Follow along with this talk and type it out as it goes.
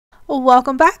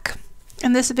Welcome back.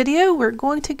 In this video, we're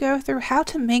going to go through how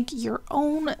to make your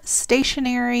own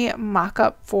stationery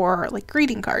mock-up for like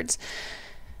greeting cards.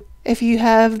 If you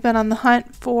have been on the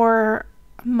hunt for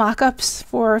mock-ups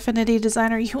for Affinity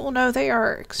Designer, you will know they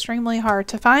are extremely hard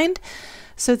to find.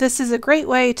 So this is a great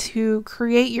way to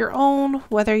create your own,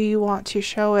 whether you want to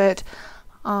show it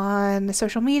on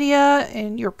social media,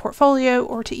 in your portfolio,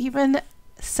 or to even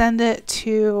send it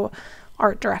to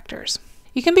art directors.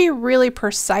 You can be really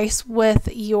precise with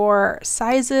your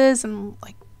sizes and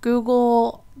like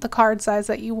Google the card size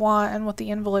that you want and what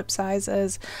the envelope size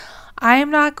is. I'm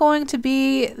not going to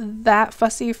be that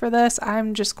fussy for this.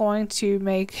 I'm just going to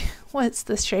make what's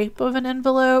the shape of an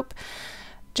envelope.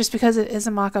 Just because it is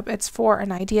a mock-up, it's for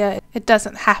an idea. It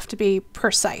doesn't have to be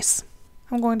precise.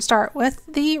 I'm going to start with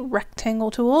the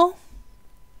rectangle tool,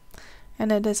 and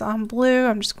it is on blue.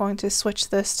 I'm just going to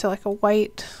switch this to like a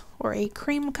white or a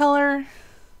cream color.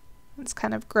 It's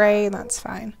kind of gray, and that's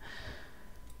fine.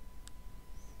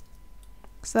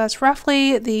 So that's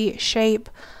roughly the shape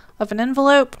of an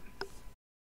envelope.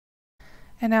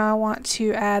 And now I want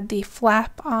to add the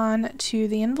flap on to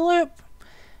the envelope.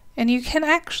 And you can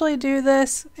actually do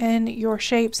this in your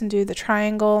shapes and do the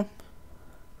triangle.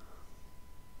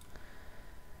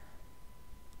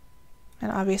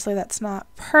 And obviously that's not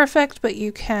perfect, but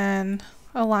you can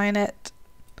align it.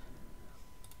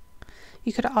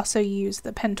 You could also use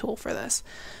the pen tool for this.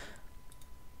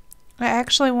 I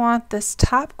actually want this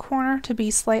top corner to be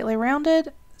slightly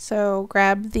rounded, so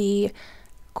grab the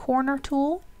corner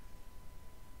tool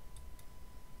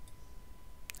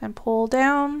and pull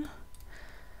down.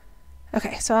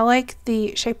 Okay, so I like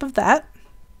the shape of that.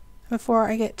 Before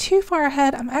I get too far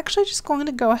ahead, I'm actually just going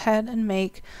to go ahead and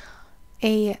make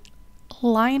a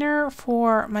liner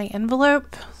for my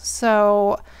envelope.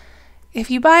 So if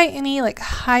you buy any like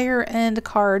higher end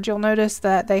cards, you'll notice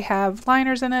that they have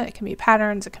liners in it. It can be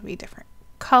patterns, it can be different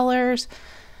colors,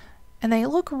 and they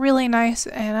look really nice.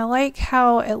 And I like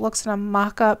how it looks in a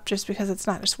mock-up just because it's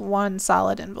not just one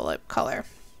solid envelope color.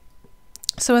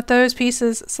 So with those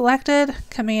pieces selected,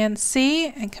 Command C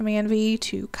and Command V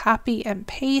to copy and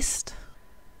paste.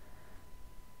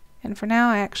 And for now,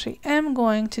 I actually am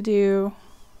going to do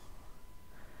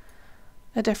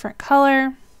a different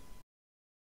color.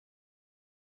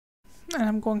 And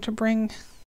I'm going to bring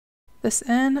this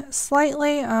in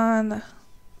slightly on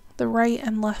the right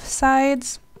and left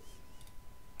sides,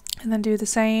 and then do the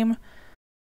same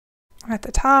at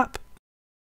the top.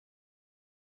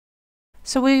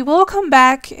 So we will come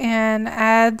back and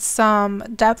add some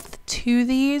depth to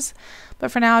these,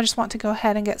 but for now I just want to go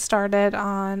ahead and get started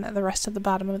on the rest of the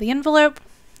bottom of the envelope.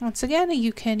 Once again,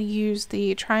 you can use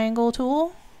the triangle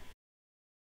tool.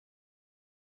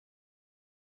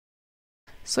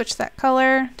 Switch that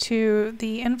color to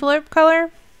the envelope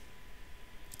color.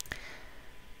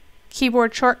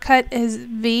 Keyboard shortcut is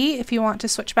V if you want to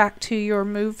switch back to your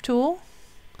move tool.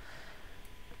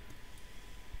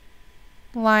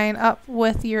 Line up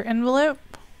with your envelope.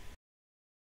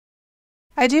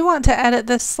 I do want to edit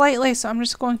this slightly, so I'm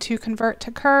just going to convert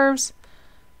to curves.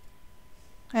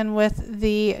 And with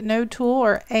the node tool,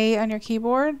 or A on your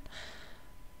keyboard,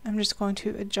 I'm just going to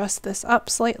adjust this up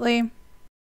slightly.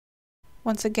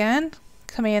 Once again,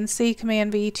 Command C,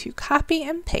 Command V to copy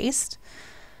and paste.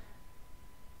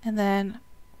 And then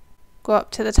go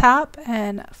up to the top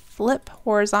and flip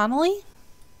horizontally.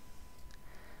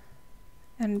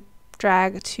 And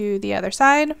drag to the other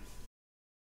side.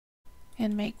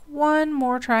 And make one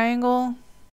more triangle.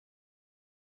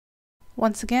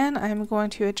 Once again, I'm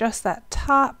going to adjust that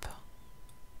top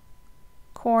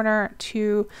corner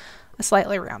to a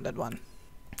slightly rounded one.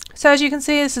 So as you can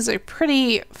see, this is a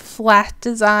pretty flat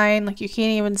design, like you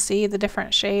can't even see the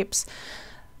different shapes.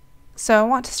 So I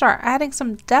want to start adding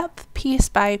some depth piece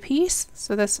by piece.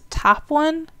 So this top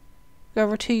one, go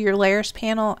over to your layers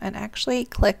panel and actually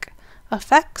click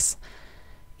effects.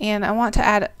 And I want to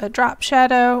add a drop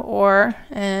shadow, or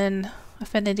in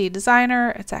Affinity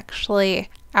Designer, it's actually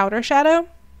outer shadow.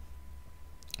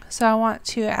 So I want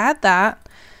to add that.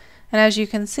 And as you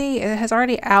can see, it has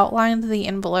already outlined the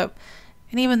envelope.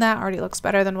 And even that already looks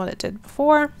better than what it did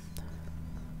before.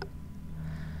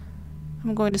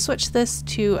 I'm going to switch this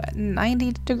to a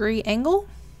 90-degree angle.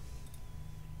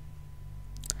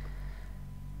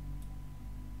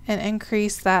 And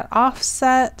increase that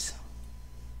offset.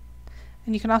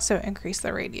 And you can also increase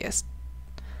the radius.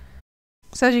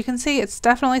 So as you can see, it's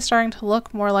definitely starting to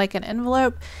look more like an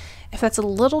envelope. If that's a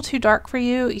little too dark for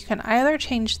you, you can either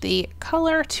change the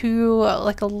color to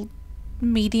like a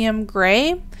medium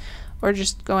gray, or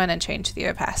just go in and change the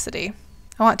opacity.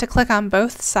 I want to click on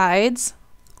both sides.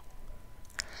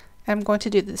 I'm going to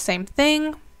do the same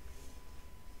thing.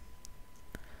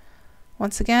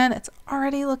 Once again, it's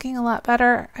already looking a lot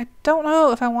better. I don't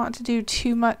know if I want to do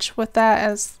too much with that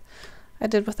as I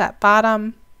did with that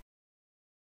bottom.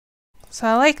 So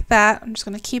I like that. I'm just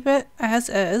going to keep it as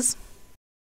is.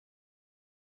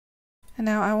 And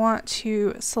now I want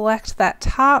to select that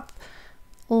top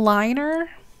liner.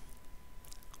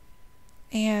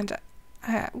 And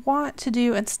I want to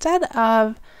do, instead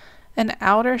of an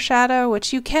outer shadow,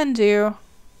 which you can do,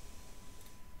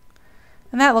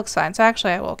 and that looks fine, so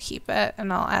actually I will keep it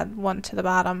and I'll add one to the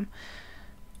bottom.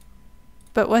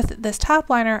 But with this top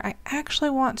liner, I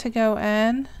actually want to go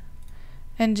in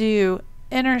and do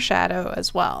inner shadow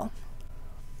as well.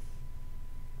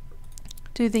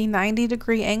 Do the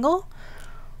 90-degree angle,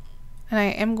 and I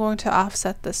am going to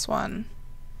offset this one.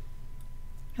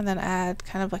 And then add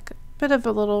kind of like a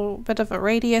little bit of a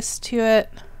radius to it.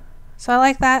 So I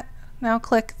like that. Now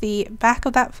click the back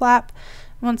of that flap.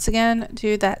 Once again,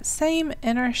 do that same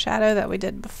inner shadow that we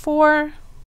did before.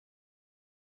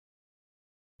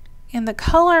 And the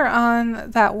color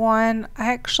on that one,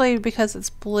 I actually, because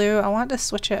it's blue, I want to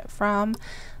switch it from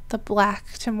the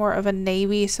black to more of a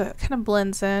navy so it kind of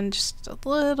blends in just a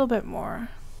little bit more.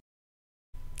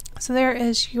 So there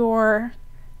is your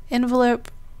envelope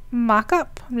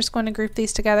mock-up. I'm just going to group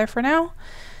these together for now.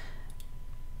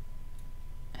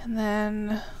 And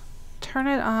then turn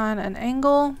it on an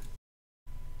angle.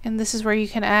 And this is where you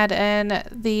can add in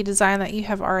the design that you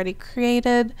have already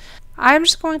created. I'm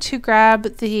just going to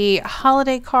grab the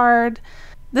holiday card.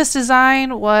 This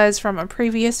design was from a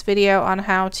previous video on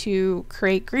how to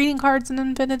create greeting cards in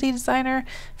Affinity Designer.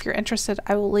 If you're interested,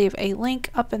 I will leave a link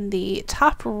up in the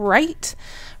top right.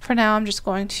 For now, I'm just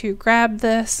going to grab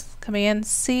this, Command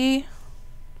C,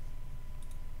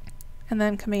 and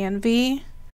then Command V.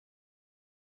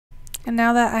 And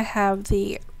now that I have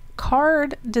the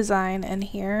card design in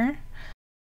here,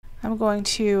 I'm going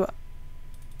to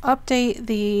update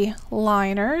the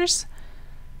liners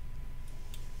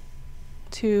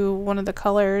to one of the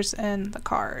colors in the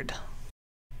card.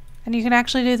 And you can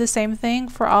actually do the same thing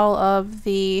for all of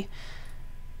the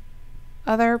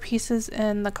other pieces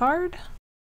in the card.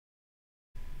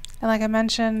 And like I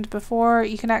mentioned before,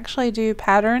 you can actually do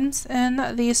patterns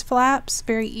in these flaps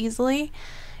very easily.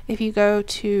 If you go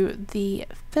to the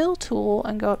fill tool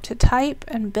and go up to type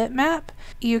and bitmap,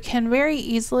 you can very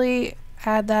easily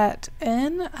add that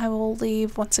in. I will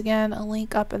leave, once again, a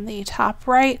link up in the top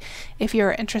right if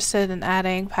you're interested in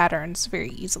adding patterns very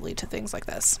easily to things like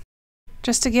this.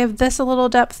 Just to give this a little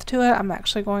depth to it, I'm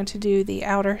actually going to do the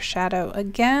outer shadow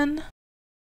again.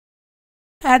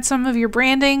 Add some of your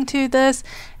branding to this,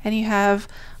 and you have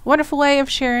a wonderful way of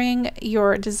sharing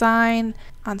your design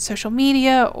on social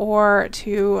media or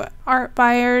to art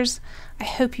buyers. I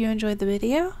hope you enjoyed the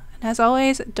video, and as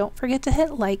always, don't forget to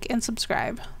hit like and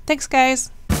subscribe. Thanks, guys!